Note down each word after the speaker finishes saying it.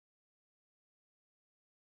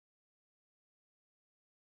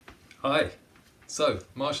Hi! So,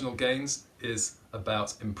 marginal gains is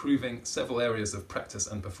about improving several areas of practice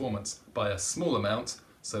and performance by a small amount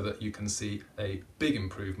so that you can see a big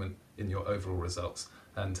improvement in your overall results.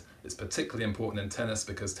 And it's particularly important in tennis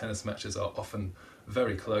because tennis matches are often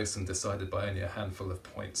very close and decided by only a handful of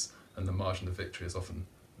points, and the margin of victory is often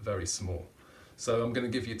very small. So I'm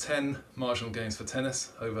going to give you 10 marginal gains for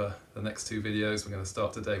tennis over the next two videos. We're going to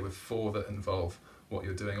start today with 4 that involve what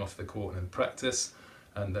you're doing off the court and in practice,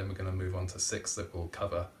 and then we're going to move on to 6 that will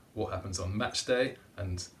cover what happens on match day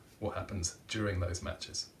and what happens during those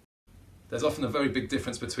matches. There's often a very big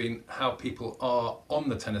difference between how people are on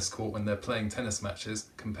the tennis court when they're playing tennis matches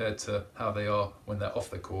compared to how they are when they're off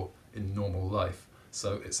the court in normal life.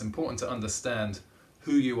 So it's important to understand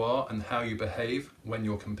who you are and how you behave when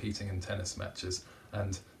you're competing in tennis matches,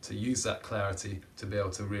 and to use that clarity to be able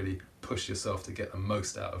to really push yourself to get the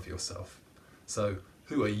most out of yourself. So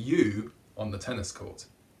who are you on the tennis court?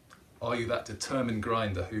 Are you that determined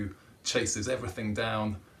grinder who chases everything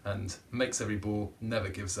down and makes every ball, never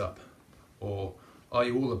gives up? Or are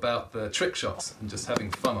you all about the trick shots and just having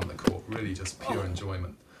fun on the court, really just pure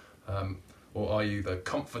enjoyment? Or are you the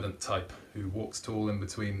confident type who walks tall in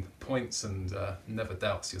between points and never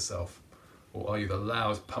doubts yourself? Or are you the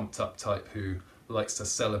loud, pumped up type who likes to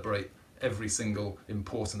celebrate every single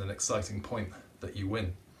important and exciting point that you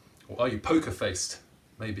win? Or are you poker faced?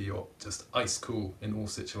 Maybe you're just ice cool in all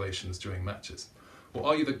situations during matches. Or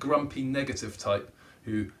are you the grumpy negative type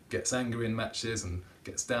who gets angry in matches and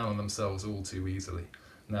gets down on themselves all too easily?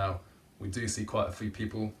 Now, we do see quite a few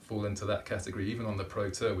people fall into that category. Even on the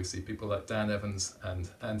Pro Tour, we see people like Dan Evans and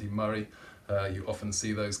Andy Murray. You often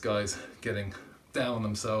see those guys getting down on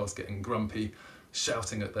themselves, getting grumpy,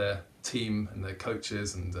 shouting at their team and their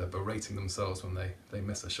coaches, and berating themselves when they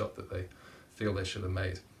miss a shot that they feel they should have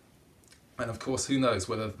made. And of course, who knows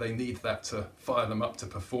whether they need that to fire them up to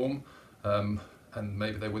perform, and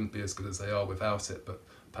maybe they wouldn't be as good as they are without it, but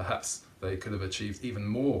perhaps they could have achieved even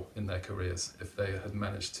more in their careers if they had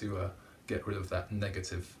managed to get rid of that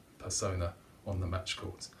negative persona on the match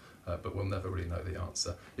court. But we'll never really know the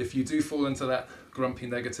answer. If you do fall into that grumpy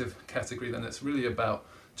negative category, then it's really about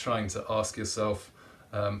trying to ask yourself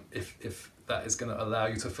if that is going to allow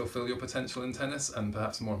you to fulfill your potential in tennis, and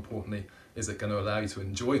perhaps more importantly, is it going to allow you to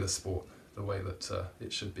enjoy the sport the way that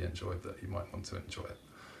it should be enjoyed, that you might want to enjoy it.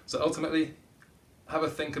 So ultimately, have a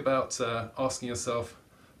think about asking yourself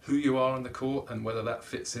who you are on the court and whether that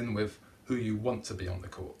fits in with who you want to be on the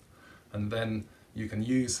court. And then you can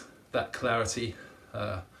use that clarity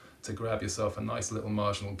to grab yourself a nice little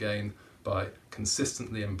marginal gain by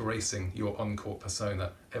consistently embracing your on-court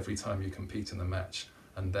persona every time you compete in a match.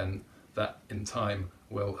 And then that in time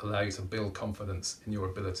will allow you to build confidence in your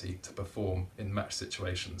ability to perform in match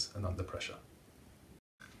situations and under pressure.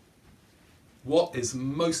 What is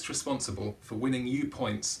most responsible for winning you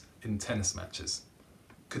points in tennis matches?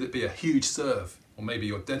 Could it be a huge serve, or maybe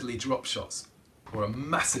your deadly drop shots, or a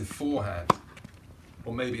massive forehand,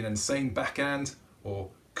 or maybe an insane backhand, or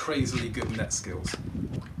crazily good net skills?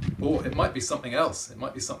 Or it might be something else, it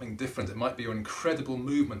might be something different, it might be your incredible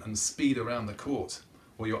movement and speed around the court,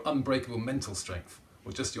 or your unbreakable mental strength,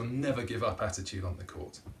 or just your never give up attitude on the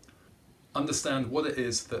court. Understand what it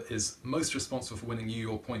is that is most responsible for winning you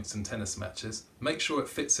your points in tennis matches. Make sure it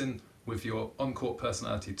fits in with your on-court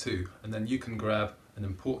personality too, and then you can grab an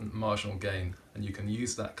important marginal gain, and you can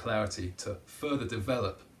use that clarity to further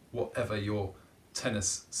develop whatever your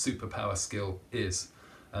tennis superpower skill is.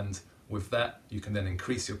 And with that, you can then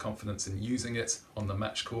increase your confidence in using it on the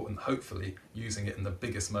match court, and hopefully using it in the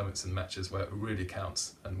biggest moments in matches where it really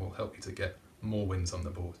counts and will help you to get more wins on the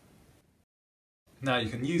board. Now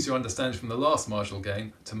you can use your understanding from the last marginal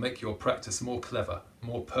gain to make your practice more clever,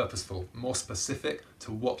 more purposeful, more specific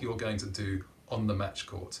to what you're going to do on the match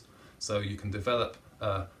court. So you can develop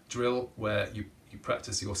a drill where you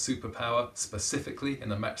practice your superpower specifically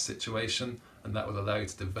in a match situation, and that will allow you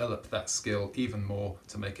to develop that skill even more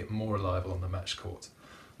to make it more reliable on the match court.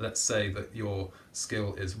 Let's say that your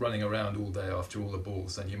skill is running around all day after all the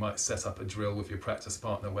balls, then you might set up a drill with your practice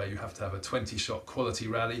partner where you have to have a 20-shot quality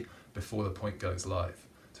rally before the point goes live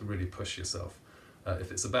to really push yourself.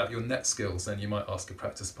 If it's about your net skills, then you might ask a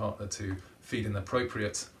practice partner to feed in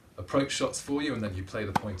appropriate approach shots for you, and then you play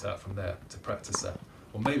the point out from there to practice that.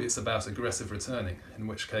 Or maybe it's about aggressive returning, in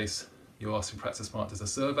which case you ask your practice partner to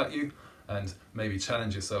serve at you and maybe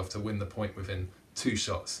challenge yourself to win the point within 2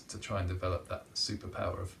 shots to try and develop that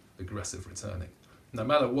superpower of aggressive returning. No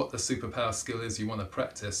matter what the superpower skill is you want to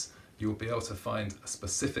practice, you will be able to find a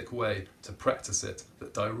specific way to practice it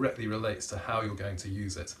that directly relates to how you're going to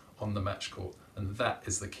use it on the match court. And that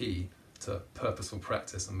is the key to purposeful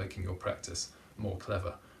practice and making your practice more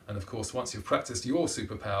clever. And of course, once you've practiced your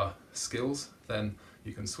superpower skills, then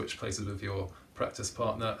you can switch places with your practice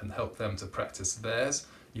partner and help them to practice theirs.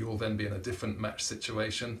 You will then be in a different match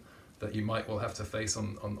situation that you might well have to face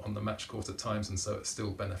on the match court at times, and so it's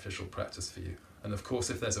still beneficial practice for you. And of course,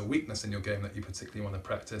 if there's a weakness in your game that you particularly want to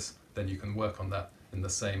practice, then you can work on that in the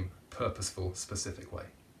same purposeful, specific way.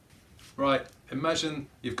 Right, imagine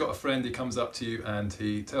you've got a friend, he comes up to you and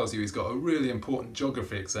he tells you he's got a really important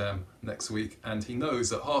geography exam next week, and he knows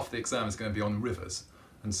that half the exam is going to be on rivers.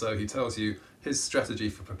 And so he tells you his strategy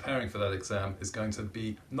for preparing for that exam is going to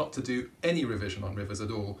be not to do any revision on rivers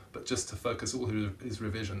at all, but just to focus all his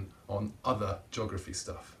revision on other geography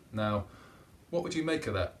stuff. Now, what would you make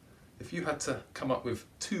of that? If you had to come up with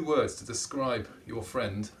 2 words to describe your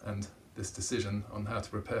friend and this decision on how to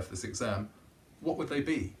prepare for this exam, what would they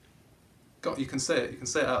be? God, you can say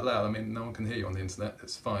it out loud. I mean, no one can hear you on the internet,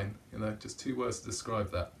 it's fine. You know, just 2 words to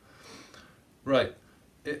describe that. Right,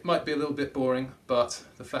 it might be a little bit boring, but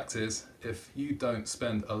the fact is, if you don't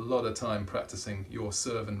spend a lot of time practicing your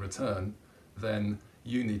serve and return, then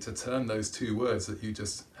you need to turn those 2 words that you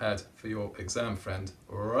just had for your exam friend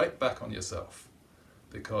right back on yourself.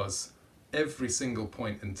 Because every single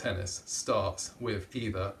point in tennis starts with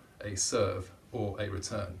either a serve or a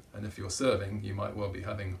return. And if you're serving, you might well be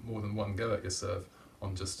having more than one go at your serve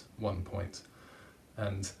on just one point.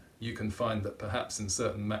 And you can find that perhaps in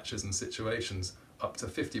certain matches and situations, up to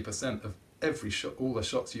 50% of every shot, all the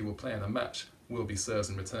shots you will play in a match, will be serves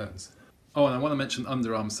and returns. Oh, and I want to mention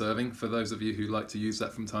underarm serving, for those of you who like to use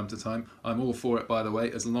that from time to time. I'm all for it, by the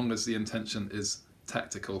way, as long as the intention is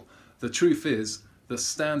tactical. The truth is, the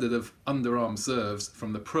standard of underarm serves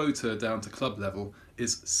from the pro tour down to club level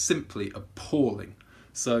is simply appalling.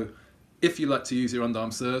 So if you like to use your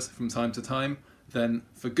underarm serves from time to time, then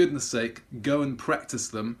for goodness sake, go and practice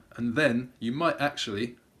them, and then you might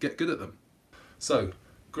actually get good at them. So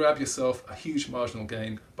grab yourself a huge marginal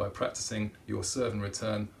gain by practicing your serve and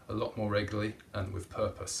return a lot more regularly and with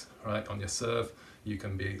purpose. Right? On your serve, you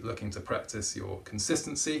can be looking to practice your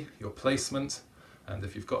consistency, your placement, and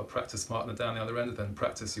if you've got a practice partner down the other end, then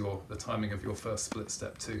practice the timing of your first split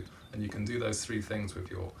step too. And you can do those 3 things with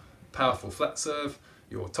your powerful flat serve,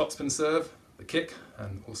 your topspin serve, the kick,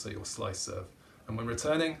 and also your slice serve. And when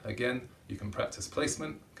returning, again, you can practice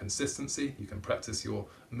placement, consistency, you can practice your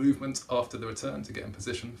movement after the return to get in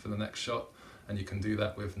position for the next shot, and you can do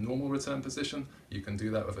that with normal return position, you can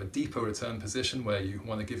do that with a deeper return position where you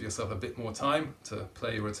want to give yourself a bit more time to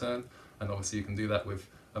play your return, and obviously you can do that with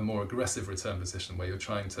a more aggressive return position where you're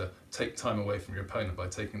trying to take time away from your opponent by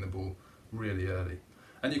taking the ball really early.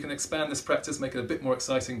 And you can expand this practice, make it a bit more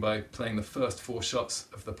exciting by playing the first 4 shots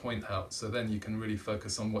of the point out, so then you can really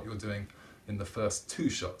focus on what you're doing in the first 2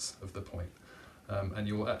 shots of the point. And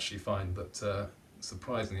you will actually find that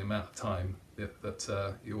surprising amount of time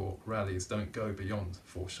that your rallies don't go beyond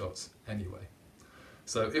 4 shots anyway.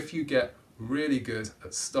 So if you get really good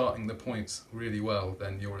at starting the points really well,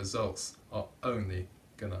 then your results are only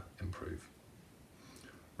gonna improve.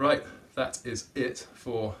 Right, that is it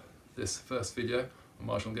for this first video on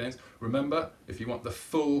marginal gains. Remember, if you want the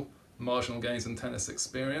full marginal gains and tennis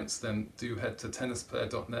experience, then do head to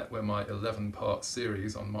tennisplayer.net where my 11-part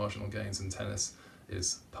series on marginal gains and tennis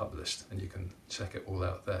is published, and you can check it all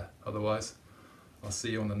out there. Otherwise, I'll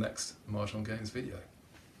see you on the next marginal gains video.